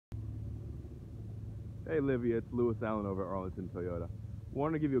Hey Livia, it's Lewis Allen over at Arlington Toyota.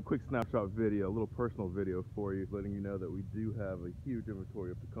 Wanted to give you a quick snapshot video, a little personal video for you, letting you know that we do have a huge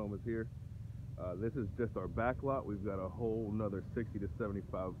inventory of Tacomas here. This is just our back lot. We've got a whole another 60 to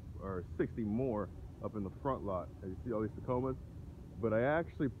 75 or 60 more up in the front lot. As you see all these Tacomas. But I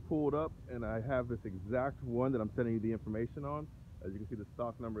actually pulled up and I have this exact one that I'm sending you the information on. As you can see the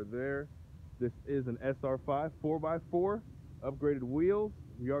stock number there. This is an SR5 4x4, upgraded wheels.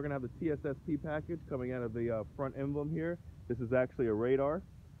 We are going to have the TSSP package coming out of the front emblem here. This is actually a radar.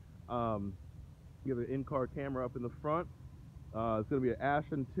 You have an in-car camera up in the front. It's going to be an ash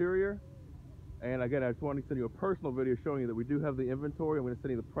interior. And again, I just wanted to send you a personal video showing you that we do have the inventory. I'm going to send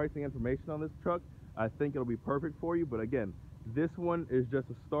you the pricing information on this truck. I think it'll be perfect for you. But again, this one is just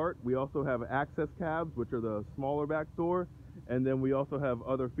a start. We also have access cabs, which are the smaller back door. And then we also have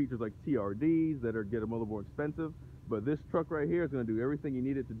other features like TRDs that get a little more expensive. But this truck right here is going to do everything you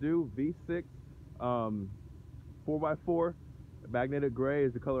need it to do. V6, 4x4, magnetic gray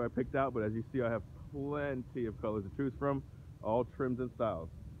is the color I picked out. But as you see, I have plenty of colors to choose from, all trims and styles.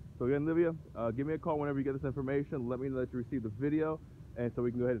 So again, Livia, give me a call whenever you get this information. Let me know that you received the video, and so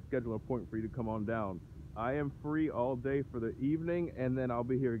we can go ahead and schedule an appointment for you to come on down. I am free all day for the evening, and then I'll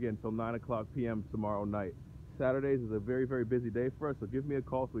be here again till 9 o'clock p.m. tomorrow night. Saturdays is a very, very busy day for us, so give me a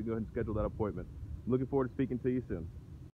call so we can go ahead and schedule that appointment. I'm looking forward to speaking to you soon.